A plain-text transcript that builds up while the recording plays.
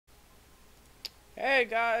Hey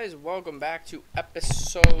guys, welcome back to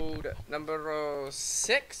episode number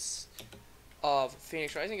 6 of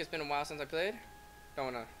Phoenix Rising. It's been a while since I played.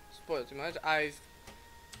 Don't want to spoil too much. I've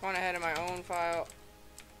gone ahead in my own file,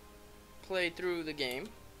 played through the game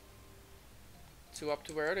to up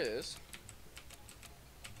to where it is.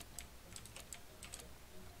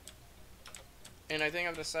 And I think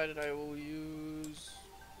I've decided I will use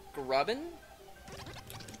Grubbin.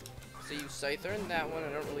 So use Scyther in that one.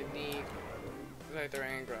 I don't really need Scyther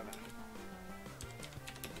and Grubbin.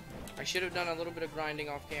 I should have done a little bit of grinding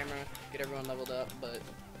off camera, get everyone leveled up, but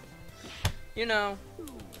you know.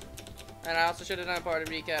 And I also should have done a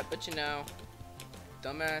party recap, but you know,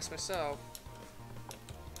 dumbass myself.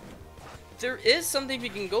 There is something we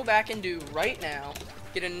can go back and do right now.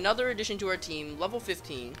 Get another addition to our team, level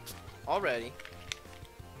 15 already.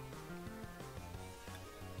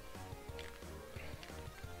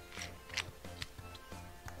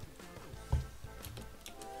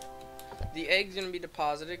 The egg's gonna be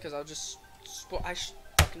deposited because I'll just I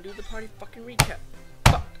fucking do the party fucking recap.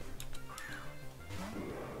 Fuck.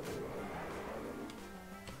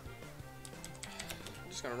 I'm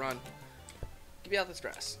just gonna run. Get me out the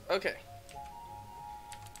stress. Okay.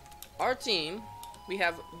 Our team, we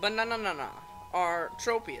have Banana, our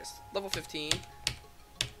Tropius, level 15.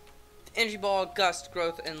 Energy Ball, Gust,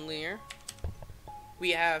 Growth, and Leer.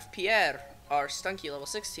 We have Pierre, our Stunky, level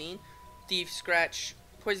 16. Thief, Scratch,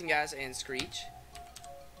 Poison Gas, and Screech.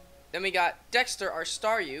 Then we got Dexter, our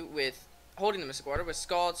Staryu, with holding the Mystic Water, with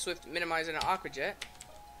Scald, Swift, Minimize, and an Aqua Jet.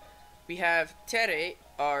 We have Tere,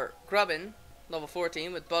 our Grubbin, level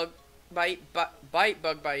 14, with Bug Bite, Bug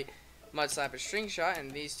Bite, Mud Slap, and String Shot,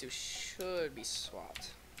 and these two should be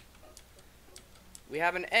swapped. We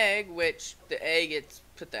have an egg, which the egg, it's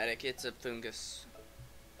pathetic. It's a fungus.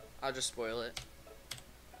 I'll just spoil it.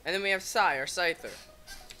 And then we have Psy, our Scyther,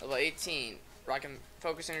 level 18. Rocking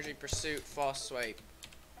Focus Energy, Pursuit, False Swipe,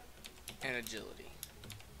 and Agility.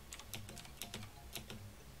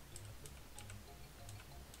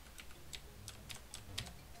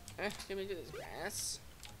 Let me do this grass.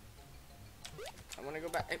 I want to go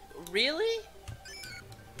back. Really?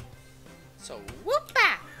 So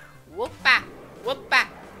whoop-a! Whoop-a! Whoop-a!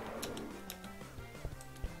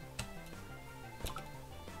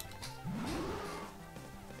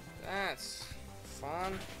 That's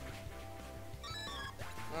fun.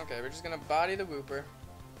 Okay, we're just gonna body the Wooper.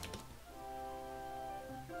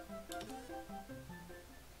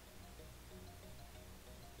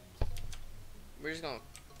 We're just gonna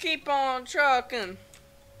keep on trucking.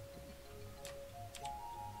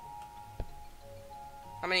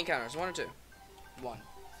 How many encounters? 1 or 2? 1.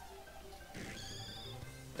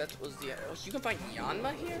 That was the. Oh, you can find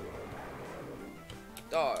Yanma here?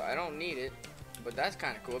 Oh, I don't need it, but that's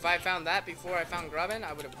kind of cool. If I found that before I found Grubbin,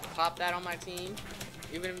 I would have popped that on my team.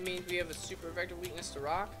 Even if it means we have a super effective weakness to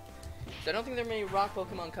rock. So I don't think there are many rock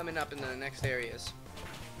Pokemon coming up in the next areas.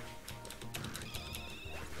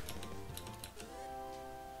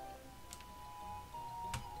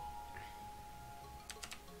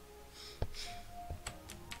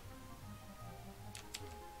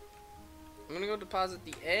 I'm gonna go deposit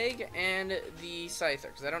the egg and the Scyther,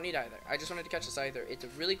 because I don't need either. I just wanted to catch the Scyther. It's a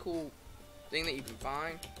really cool thing that you can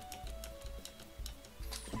find.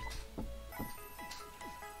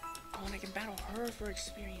 Oh, and I can battle her for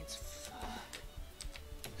experience. Fuck.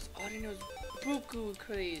 This Audino's buku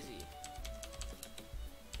crazy.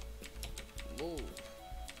 Move.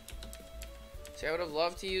 See, I would have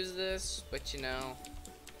loved to use this, but you know.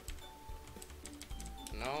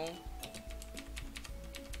 No.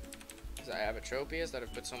 Because I have a Tropius that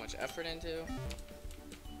I've put so much effort into.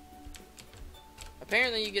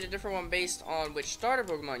 Apparently, you get a different one based on which starter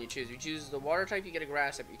Pokemon you choose. If you choose the water type, you get a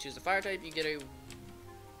grass type. If you choose the fire type, you get a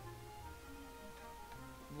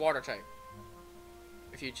water type.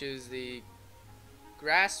 If you choose the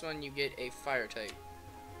grass one, you get a fire type.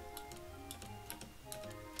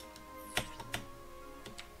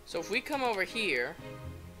 So if we come over here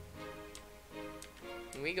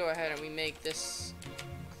and we go ahead and we make this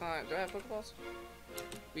climb, do I have Pokeballs?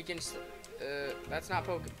 We can that's not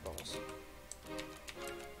Pokeballs.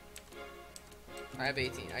 I have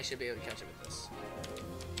 18. I should be able to catch it with this.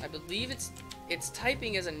 I believe its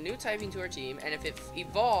typing is a new typing to our team, and if it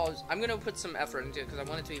evolves, I'm gonna put some effort into it because I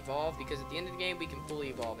want it to evolve, because at the end of the game we can fully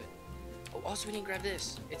evolve it. Oh, also we didn't grab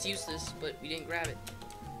this. It's useless, but we didn't grab it.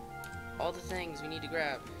 All the things we need to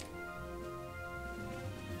grab.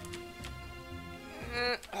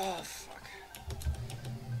 Oh fuck.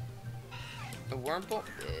 The Wurmple.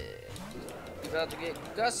 About to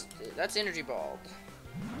get gusted. That's Energy Ball.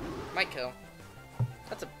 Might kill.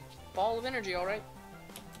 That's a ball of energy, alright.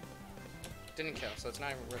 didn't kill, so it's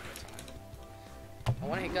not even worth the time. I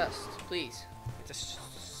want to hit Gust, please. It's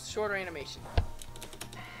a shorter animation.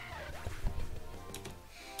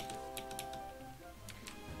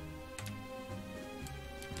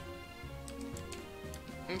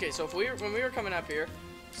 Okay, so when we were coming up here,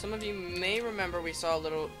 some of you may remember we saw a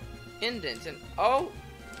little indent, and oh,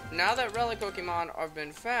 now that relic Pokemon have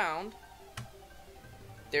been found,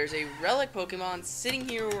 there's a relic Pokemon sitting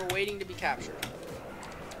here we're waiting to be captured.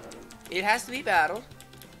 It has to be battled.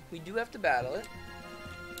 We do have to battle it.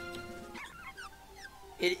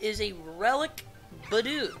 It is a relic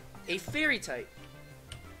Badoo, a fairy type.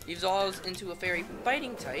 Evolves into a fairy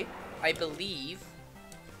fighting type, I believe.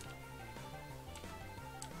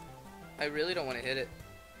 I really don't want to hit it.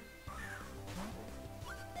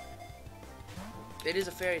 It is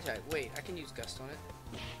a fairy type. Wait, I can use Gust on it.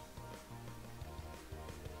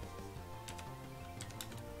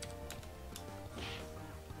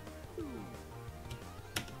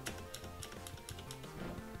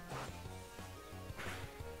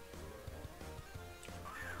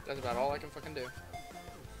 That's about all I can fucking do.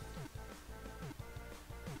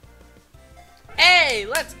 Hey,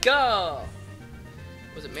 let's go!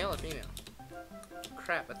 Was it male or female?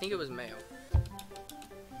 Crap, I think it was male.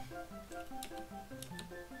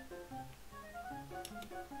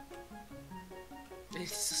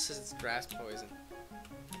 It's grass poison.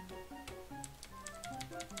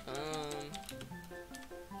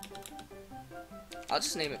 I'll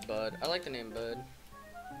just name it Bud. I like the name Bud.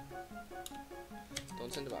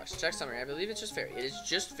 Don't send the box. Check summary. I believe it's just fairy. It is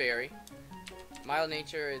just fairy. Mild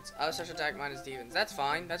nature. It's other special attack minus defense. That's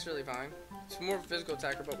fine. That's really fine. It's more of a physical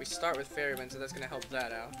attacker, but we start with Fairyman, so that's going to help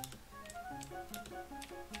that out.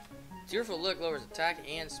 Tearful Look lowers attack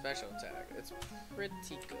and special attack. It's pretty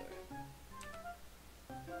good.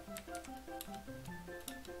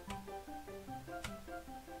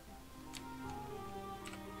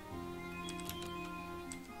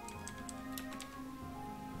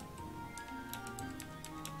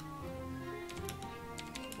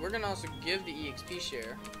 We're going to also give the EXP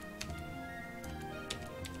share.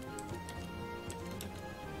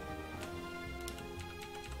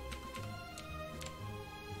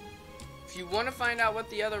 If you want to find out what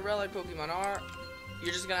the other relic Pokemon are,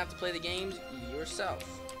 you're just going to have to play the games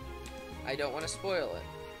yourself. I don't want to spoil it.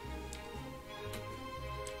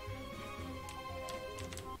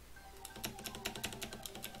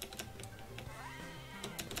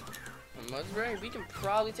 Mudsbury, we can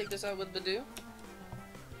probably take this out with Badoo.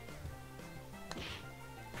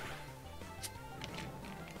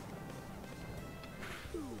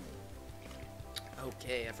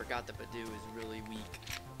 Okay, I forgot that Badoo is really weak.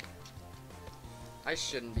 I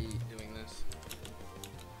shouldn't be doing this.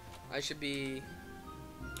 I should be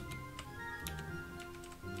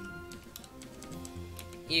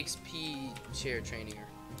EXP chair training her.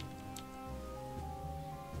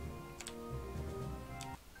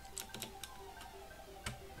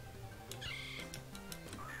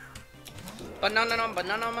 Banana.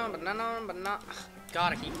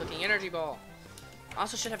 God, I keep clicking energy ball. I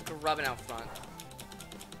also should have Grubbin out front.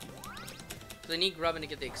 Because I need Grubbin to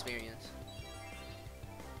get the experience.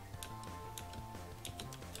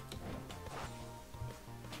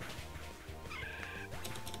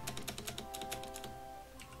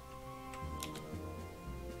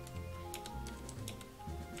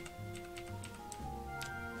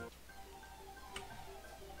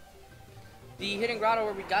 The hidden grotto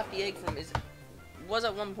where we got the egg from was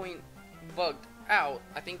at one point bugged out.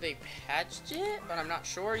 I think they patched it, but I'm not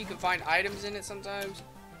sure. You can find items in it sometimes,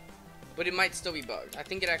 but it might still be bugged. I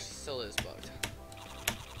think it actually still is bugged.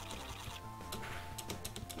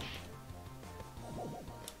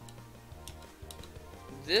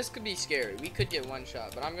 This could be scary. We could get one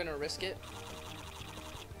shot, but I'm gonna risk it.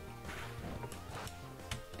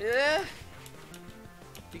 Yeah.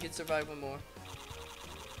 We could survive one more.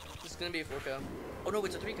 It's gonna be a 4-co. Oh no,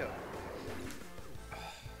 it's a 3-co.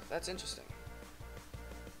 That's interesting.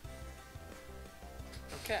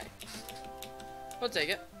 Okay. We'll take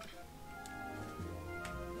it.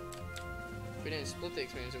 If we didn't split the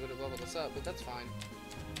experience, it would have leveled us up, but that's fine.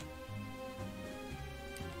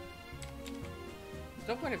 There's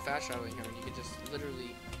no point in fast traveling here when you can just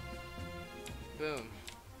literally boom.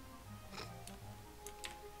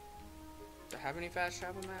 Do I have any fast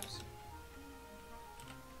travel maps?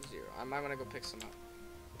 0. I might want to go pick some up.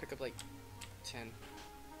 Pick up like 10.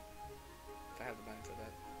 If I have the money for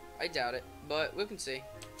that. I doubt it, but we can see.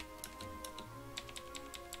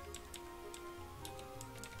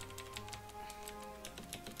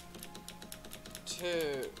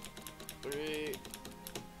 2, 3,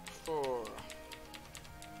 4.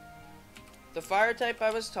 The fire type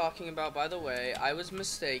I was talking about, by the way, I was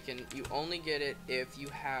mistaken. You only get it if you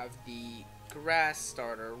have the grass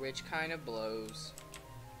starter, which kind of blows.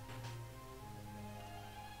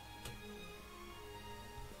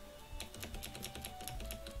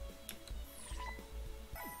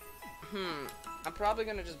 I'm probably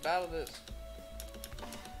gonna just battle this.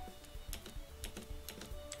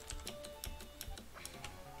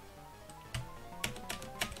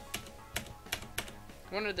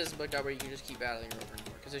 I wonder if this is bugged out where you can just keep battling her over and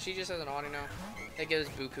over. Because if she just has an auto now, that gives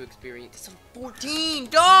Buku experience. It's a 14,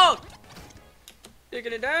 dog!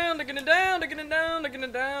 Digging it down, digging it down, digging it down, digging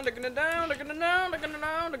it down, digging it down, digging it down, digging it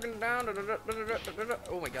down, digging it down.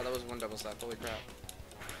 Oh my god, that was one double slap. Holy crap.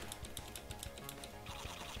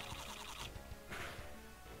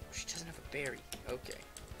 She doesn't have a berry. Okay.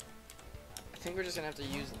 I think we're just gonna have to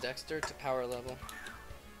use Dexter to power level.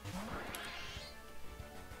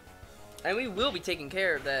 And we will be taking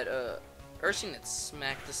care of that, Ursine that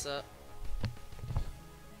smacked us up.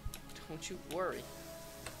 Don't you worry.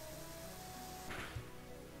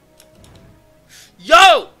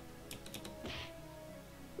 Yo!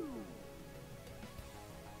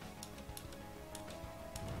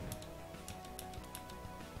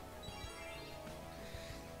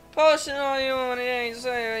 Posting all you want, it ain't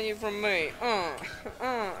saying you from me.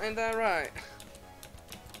 Ain't that right?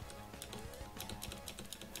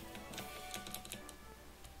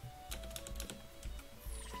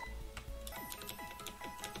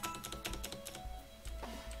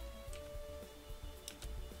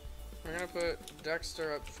 We're gonna put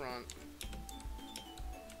Dexter up front.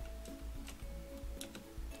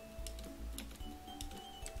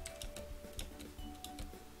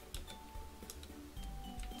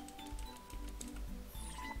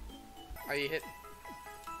 Are you hit?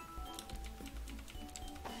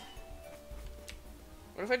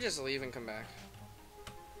 What if I just leave and come back?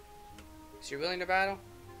 Is you willing to battle?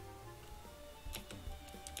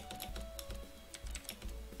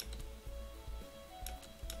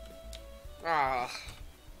 Ah,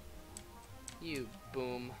 you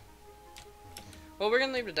boom. Well, we're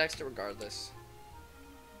gonna leave the Dexter regardless.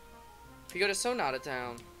 If you go to Sonata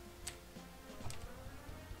Town,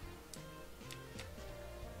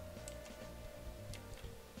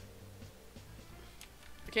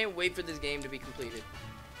 I can't wait for this game to be completed.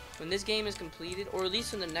 When this game is completed, or at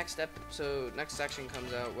least when the next episode, next section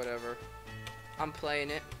comes out, whatever, I'm playing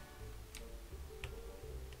it.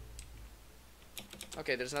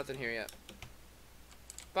 Okay, there's nothing here yet.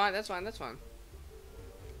 Fine, that's fine, that's fine.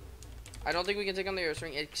 I don't think we can take on the Earth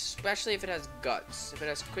Ring, especially if it has guts. If it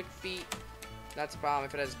has quick feet, that's a problem.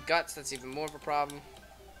 If it has guts, that's even more of a problem.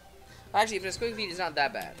 Actually, if it has quick feet, it's not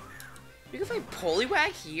that bad. You can find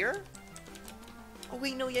Poliwag here? Oh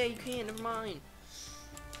wait, no, yeah, you can't, never mind.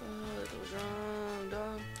 That was wrong,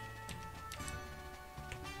 dog.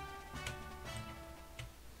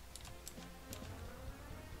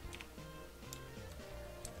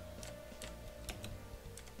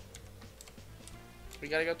 We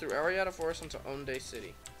gotta go through Ariata Forest into Onde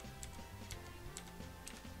City.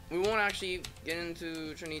 We won't actually get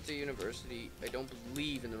into Trinita University, I don't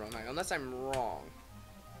believe, in the wrong night, unless I'm wrong.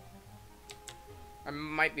 I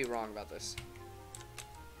might be wrong about this.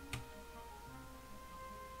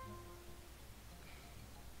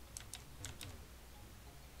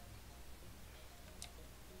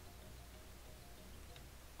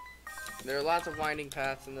 There are lots of winding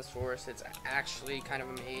paths in this forest. It's actually kind of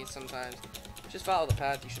a maze sometimes. Just follow the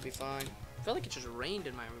path, you should be fine. I feel like it just rained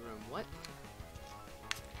in my room. What?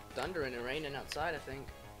 Thundering and raining outside, I think.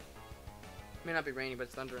 May not be raining, but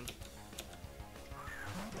it's thundering.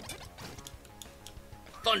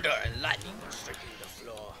 Thunder and lightning striking the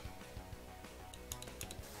floor.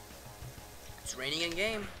 It's raining in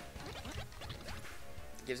game.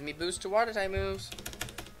 Gives me boost to water type moves.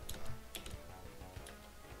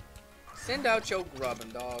 Send out your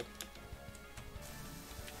grubbin', dog.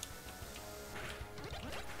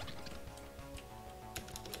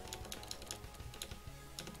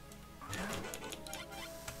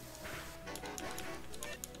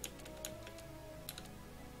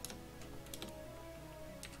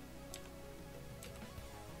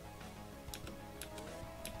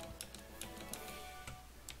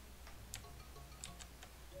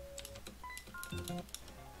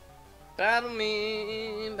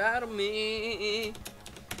 Battle me,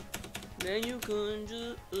 then you can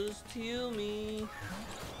just heal me.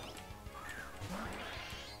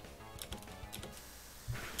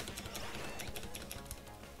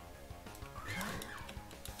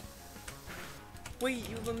 Wait,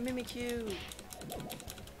 you have a Mimikyu.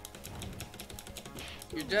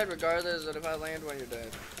 You're dead regardless of if I land when you're dead.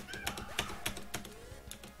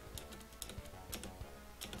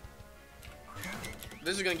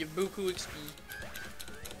 This is gonna give buku XP.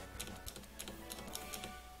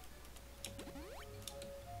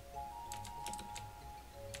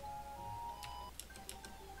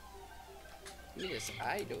 Look at this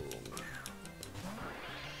idol.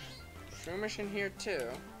 Shroomish in here too.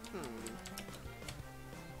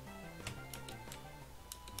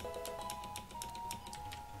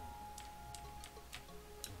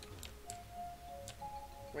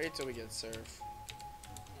 Wait till we get surf.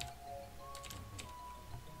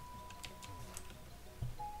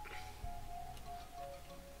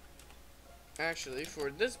 Actually,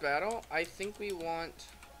 for this battle, I think we want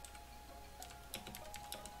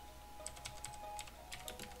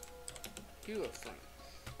you up front.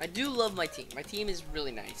 I do love my team. My team is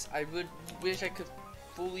really nice. I would wish I could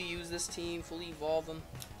fully use this team, fully evolve them.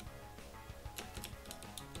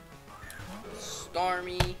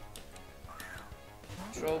 Starmie,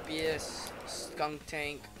 Tropius, Skunk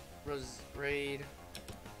Tank, Raid.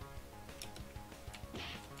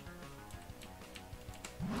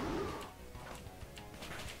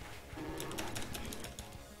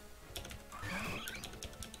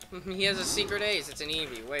 He has a secret ace. It's an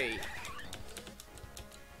Eevee. Wait.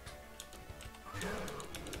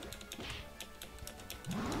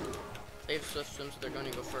 They have Swift Swim, so they're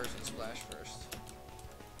going to go first and splash first.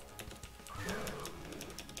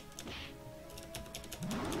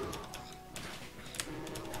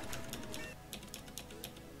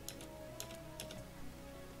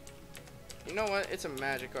 You know what? It's a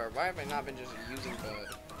Magikarp. Why have I not been just using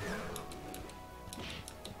Bud?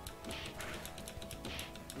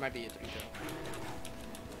 Might be a Dinko.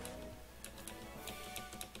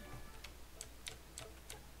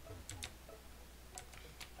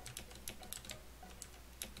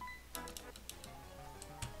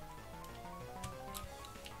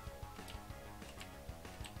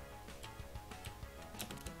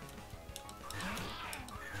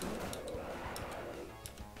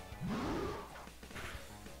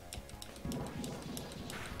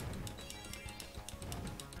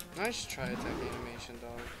 Nice try attack animation,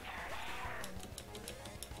 dog.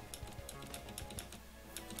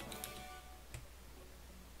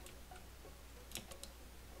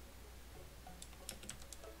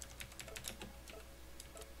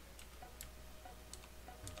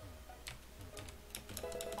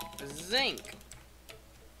 Zinc.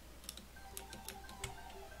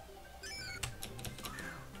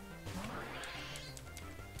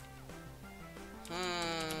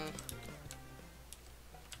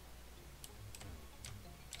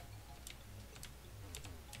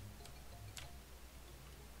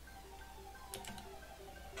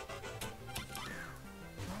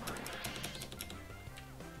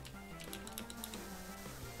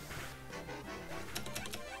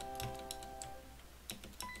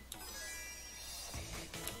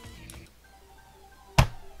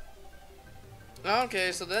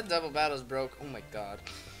 Okay, so that double battle's broke. Oh my god.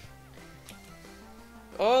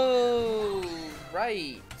 Oh,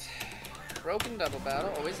 right. Broken double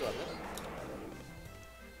battle. Always love it.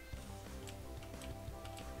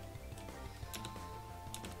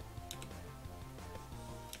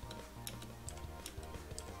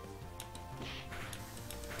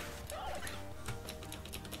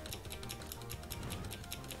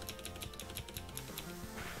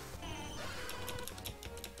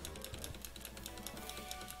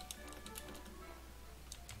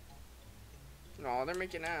 No, they're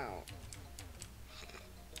making out.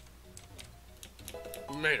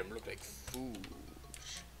 Made them look like fools.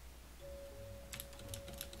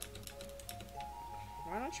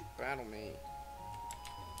 Why don't you battle me?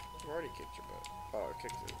 I've already kicked your butt. Oh, I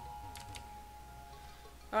kicked it.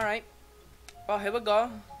 Alright. Well, here we go.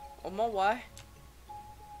 On my way.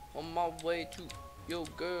 On my way to your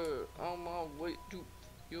girl. On my way to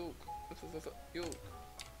your.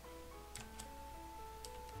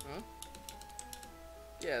 Huh?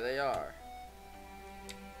 Yeah, they are.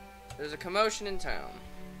 There's a commotion in town.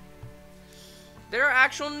 There are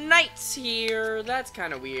actual knights here. That's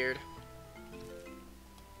kind of weird.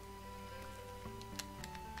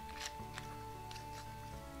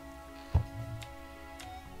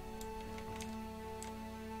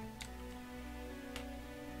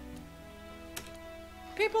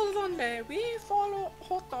 People of Unday, we follow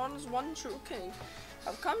Hawthorne's one true king,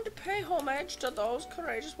 have come to pay homage to those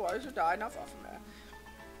courageous warriors who died not far from there.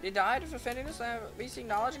 They died for defending us land. We seek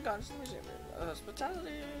knowledge and constant hospitality.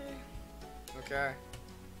 Okay.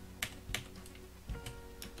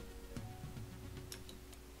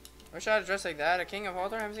 Wish I had dressed like that. A king of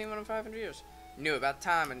Hawthorne? I haven't seen one in 500 years. Knew about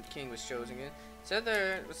time when king was chosen it. Said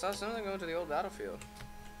there saw something going to the old battlefield.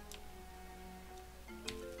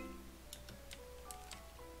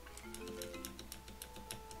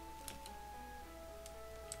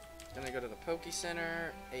 go to the Poke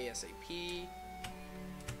Center ASAP.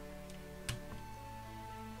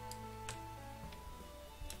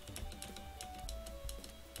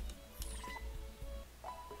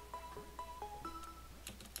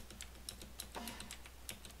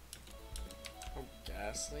 Oh,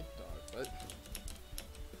 ghastly dog, what?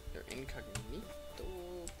 You're incognito,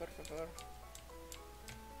 por favor.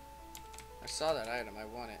 I saw that item, I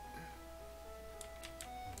want it.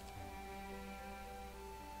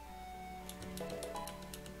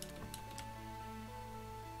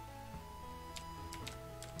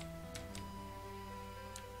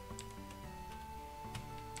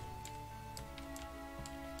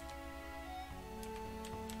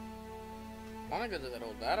 I want to go to that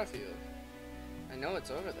old battlefield. I know it's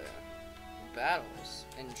over there. Battles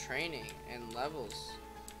and training and levels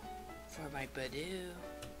for my Badoo.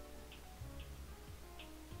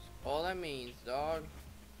 That's all that means, dog.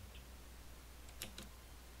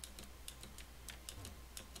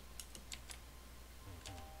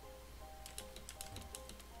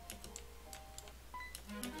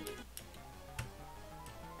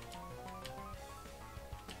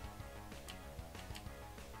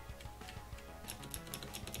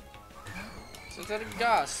 Synthetic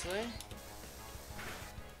ghastly.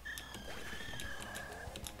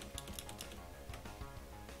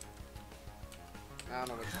 I don't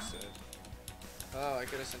know what you said. Oh, I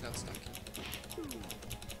could have sent out Stunky.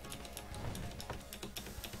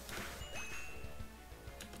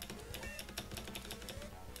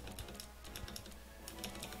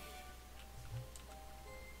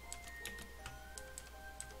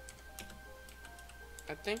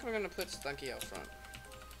 I think we're gonna put Stunky out front.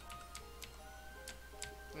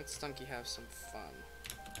 Let Stunky have some fun.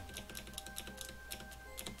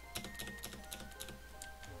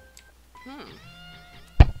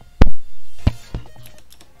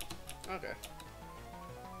 Okay.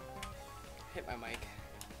 Hit my mic.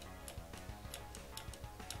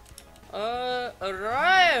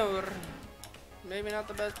 Arrive! Maybe not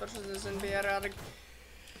the best person in BR.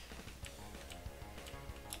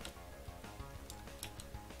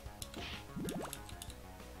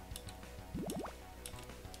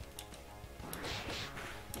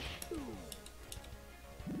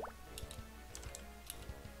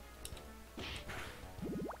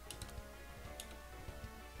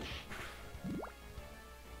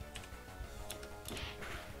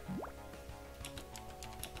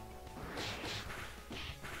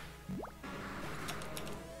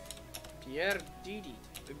 Pierre Didi,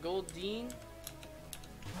 the Gold Dean.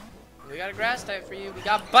 We got a grass type for you. We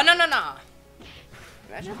got banana.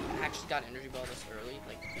 Imagine if we actually got energy ball this early,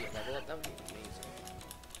 like be a level up. That would be amazing.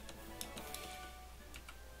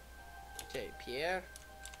 Okay, Pierre.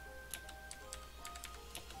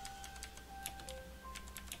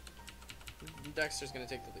 Dexter's gonna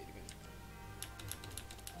take the lead again.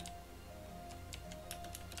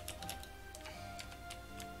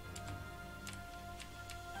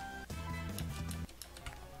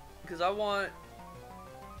 Because I want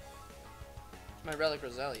my Relic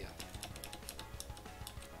Roselia.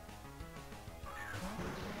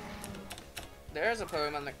 There's a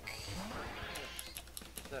Pokemon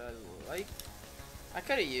that I like. I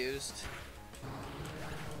could have used.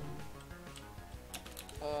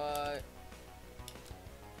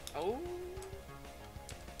 Oh.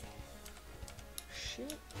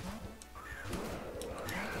 Shit.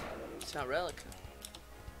 It's not Relic.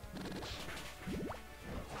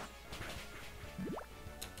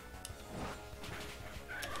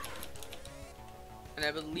 And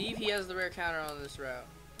I believe he has the rare counter on this route.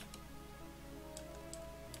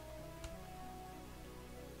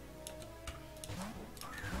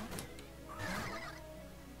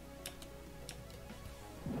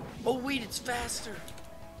 Oh wait, it's faster.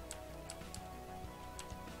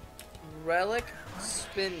 Relic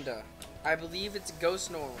Spinda. I believe it's Ghost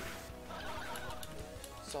Normal.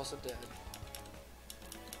 It's also dead.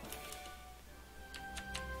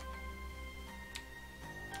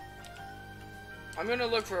 I'm gonna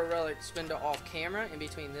look for a Relic Spinda off camera in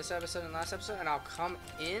between this episode and last episode, and I'll come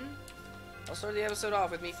in. I'll start the episode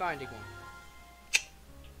off with me finding one.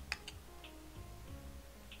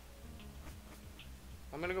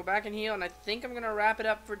 I'm gonna go back and heal, and I think I'm gonna wrap it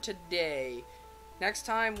up for today. Next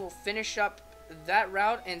time we'll finish up that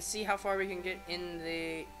route and see how far we can get in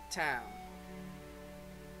the town.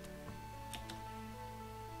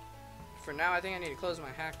 For now, I think I need to close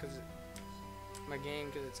my hack because my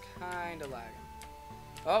game, because it's kind of lagging.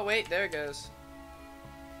 Oh wait, there it goes.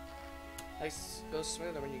 Like goes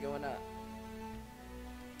smoother when you're going up.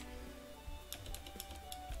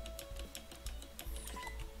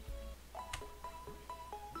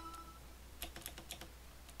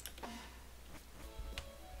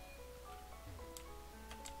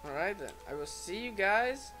 Alright then. I will see you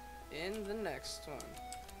guys in the next one.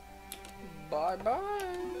 Bye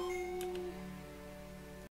bye.